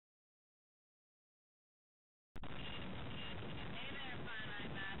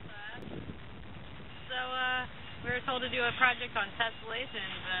to do a project on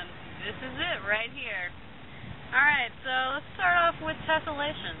tessellations, and this is it right here. Alright, so let's start off with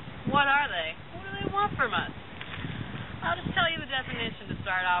tessellations. What are they? What do they want from us? I'll just tell you the definition to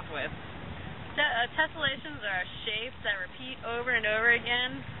start off with. Tessellations are shapes that repeat over and over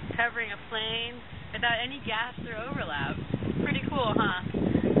again, covering a plane without any gaps or overlaps. Pretty cool, huh?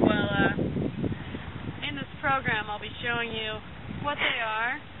 Well, in this program I'll be showing you what they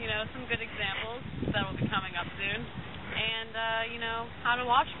are, some good examples that will be coming up soon, and, how to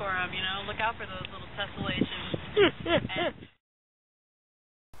watch for them, look out for those little tessellations.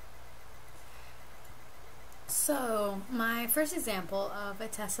 So, my first example of a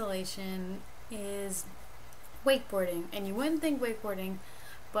tessellation is wakeboarding, and you wouldn't think wakeboarding,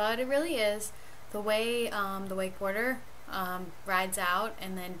 but it really is. The way the wakeboarder rides out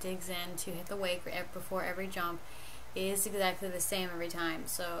and then digs in to hit the wake before every jump is exactly the same every time.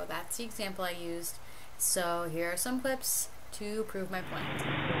 So that's the example I used. So here are some clips to prove my point.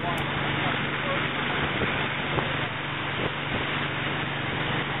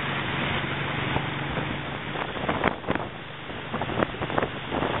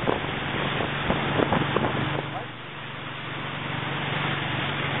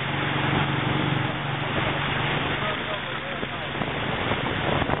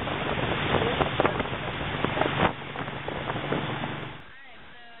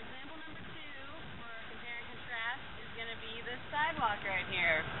 Sidewalk right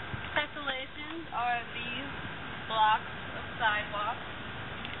here. Tessellations are these blocks of sidewalk.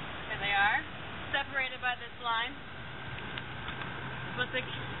 Here they are, separated by this line.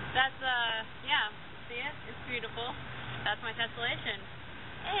 See it? It's beautiful. That's my tessellation.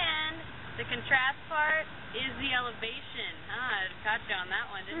 And the contrast part is the elevation. I caught you on that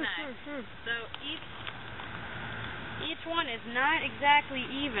one, didn't I? So each one is not exactly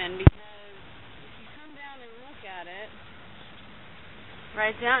even, because if you come down and look at it,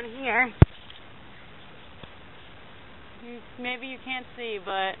 right down here, maybe you can't see,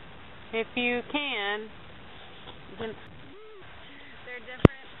 but if you can, they're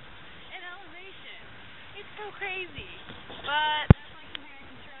different in elevation. It's so crazy, but that's my compare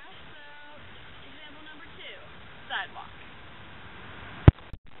and contrast. So, example number 2, sidewalk.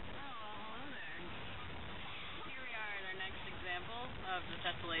 Oh, hello there. Here we are at our next example of the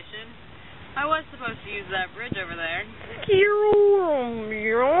tessellation. I was supposed to use that bridge over there. Pretty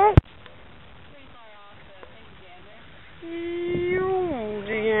far off, so take a gander.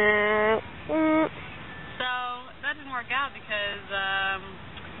 So that didn't work out because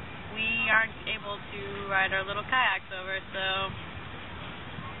we aren't able to ride our little kayaks over, so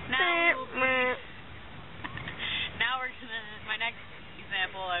now my next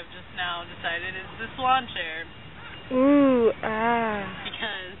example I've just now decided is this lawn chair.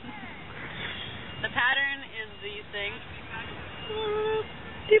 Because the pattern is these things.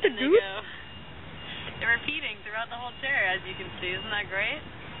 And they're repeating throughout the whole chair, as you can see. Isn't that great?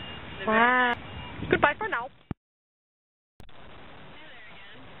 Wow. Goodbye for now. Hey there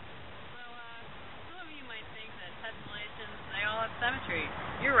again. So, some of you might think that tessellations, they all have symmetry.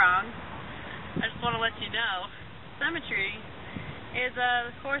 You're wrong. I just want to let you know. Symmetry is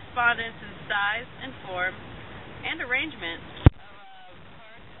the correspondence in size and form and arrangement of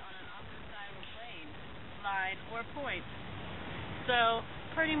parts on an opposite side of a plane, line, or point. So,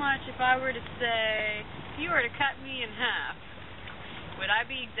 pretty much if I were to say, if you were to cut me in half, would I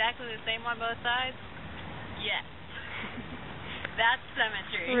be exactly the same on both sides? Yes. That's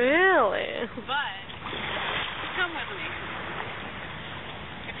symmetry. Really? But, come with me.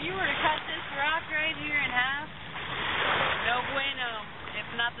 If you were to cut this rock right here in half, no bueno.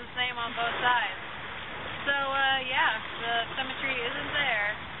 It's not the same on both sides. So, the symmetry isn't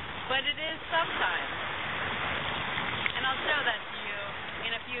there, but it is sometimes. And I'll show that to you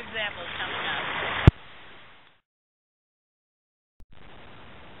in a few examples coming up.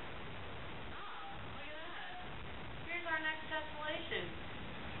 Look at that. Here's our next tessellation.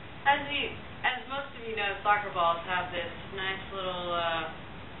 As most of you know, soccer balls have this nice little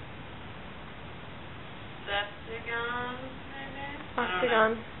septagon, maybe?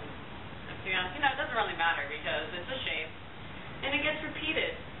 Octagon. It doesn't really matter because it's a shape, and it gets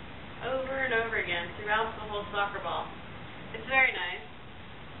repeated over and over again throughout the whole soccer ball. It's very nice.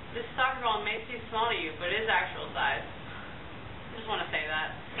 This soccer ball may seem small to you, but it is actual size. I just want to say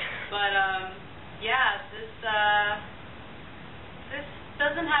that. But, this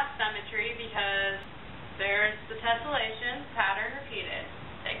doesn't have symmetry because there's the tessellation pattern repeated.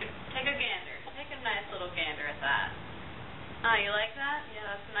 Take a gander. Take a nice little gander at that. Oh, you like that? Yeah,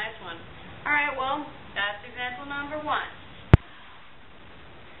 that's a nice one. Alright, well, that's example number 1. Well,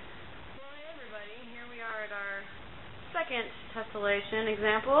 hey everybody, here we are at our second tessellation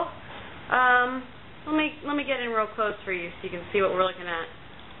example. Let me get in real close for you so you can see what we're looking at.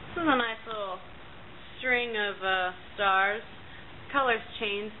 This is a nice little string of stars. Colors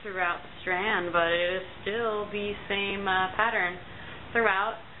change throughout the strand, but it is still the same pattern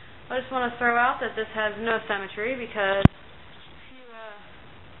throughout. I just want to throw out that this has no symmetry, because if you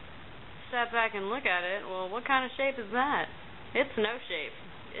step back and look at it, well, what kind of shape is that? It's no shape.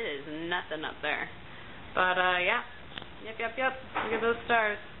 It is nothing up there. But yeah, yep. Look at those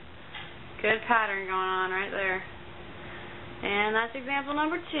stars. Good pattern going on right there. And that's example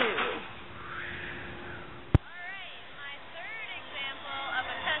number 2.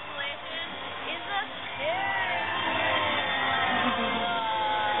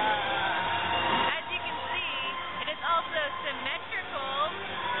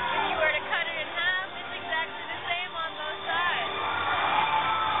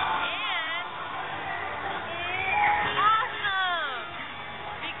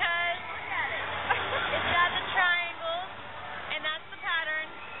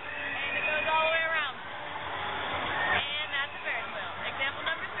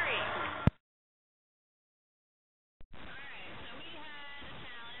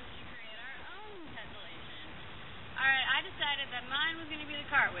 That mine was going to be the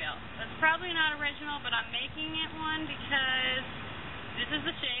cartwheel. That's probably not original, but I'm making it one because this is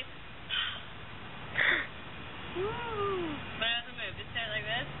the shape. Woo! But it doesn't move. Just set it like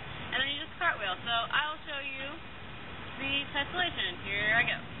this, and then you just cartwheel. So I'll show you the tessellation. Here I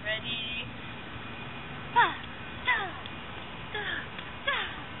go. Ready?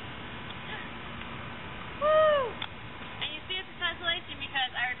 Woo! And you see it's a tessellation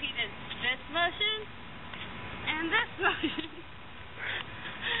because I repeated this motion and this motion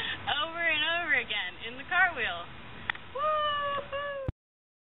over and over again in the cartwheel. Woo-hoo!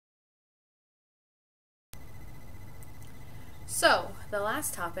 So, the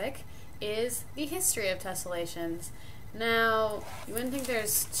last topic is the history of tessellations. Now, you wouldn't think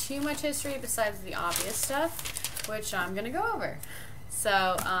there's too much history besides the obvious stuff, which I'm going to go over.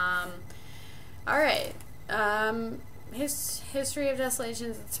 So, alright. History of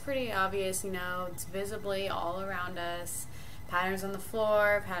tessellations, it's pretty obvious, you know, it's visibly all around us. Patterns on the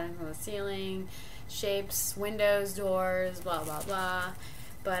floor, patterns on the ceiling, shapes, windows, doors, blah blah blah.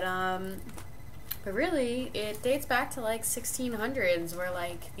 But really, it dates back to like 1600s, where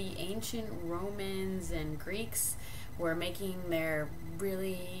like the ancient Romans and Greeks were making their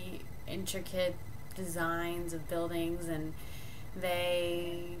really intricate designs of buildings, and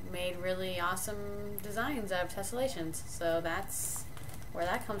they made really awesome designs out of tessellations. So that's where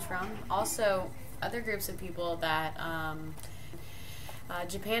that comes from. Also, other groups of people that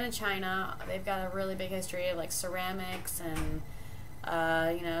Japan and China, they've got a really big history of like ceramics and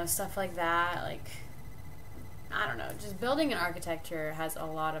you know, stuff like that. Like, I don't know, just building and architecture has a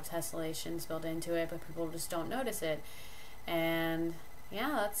lot of tessellations built into it, but people just don't notice it. And yeah,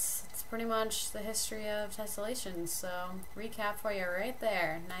 that's pretty much the history of tessellations. So, recap for you right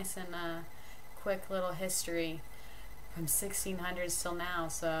there. Nice and quick little history from 1600s till now.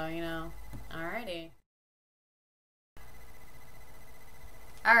 So, you know, alrighty.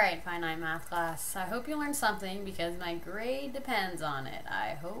 Alright, Finite Math class. I hope you learned something, because my grade depends on it.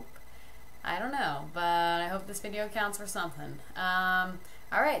 I hope. I don't know, but I hope this video counts for something.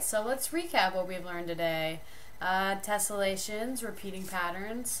 Alright, so let's recap what we've learned today. Tessellations, repeating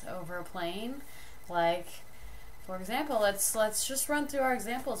patterns over a plane. Like, for example, let's just run through our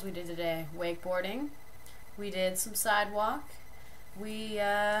examples we did today. Wakeboarding. We did some sidewalk. We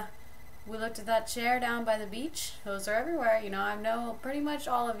looked at that chair down by the beach. Those are everywhere. You know, I know pretty much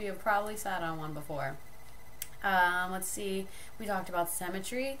all of you have probably sat on one before. Let's see. We talked about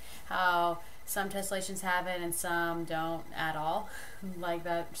symmetry, how some tessellations have it and some don't at all, like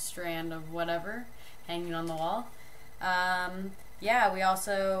that strand of whatever hanging on the wall. Yeah, we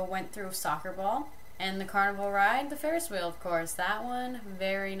also went through soccer ball and the carnival ride, the Ferris wheel, of course. That one,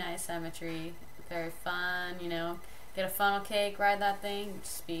 very nice symmetry, very fun, you know. Get a funnel cake, ride that thing,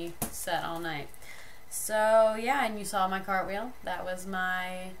 just be set all night. So yeah, and you saw my cartwheel. That was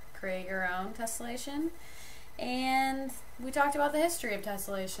my create your own tessellation. And we talked about the history of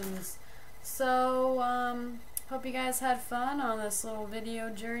tessellations. So hope you guys had fun on this little video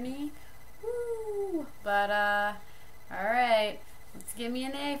journey. Woo! But alright, let's give me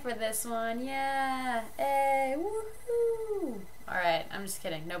an A for this one. Yeah, A, woohoo! Alright, I'm just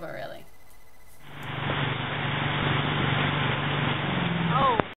kidding. No, but really.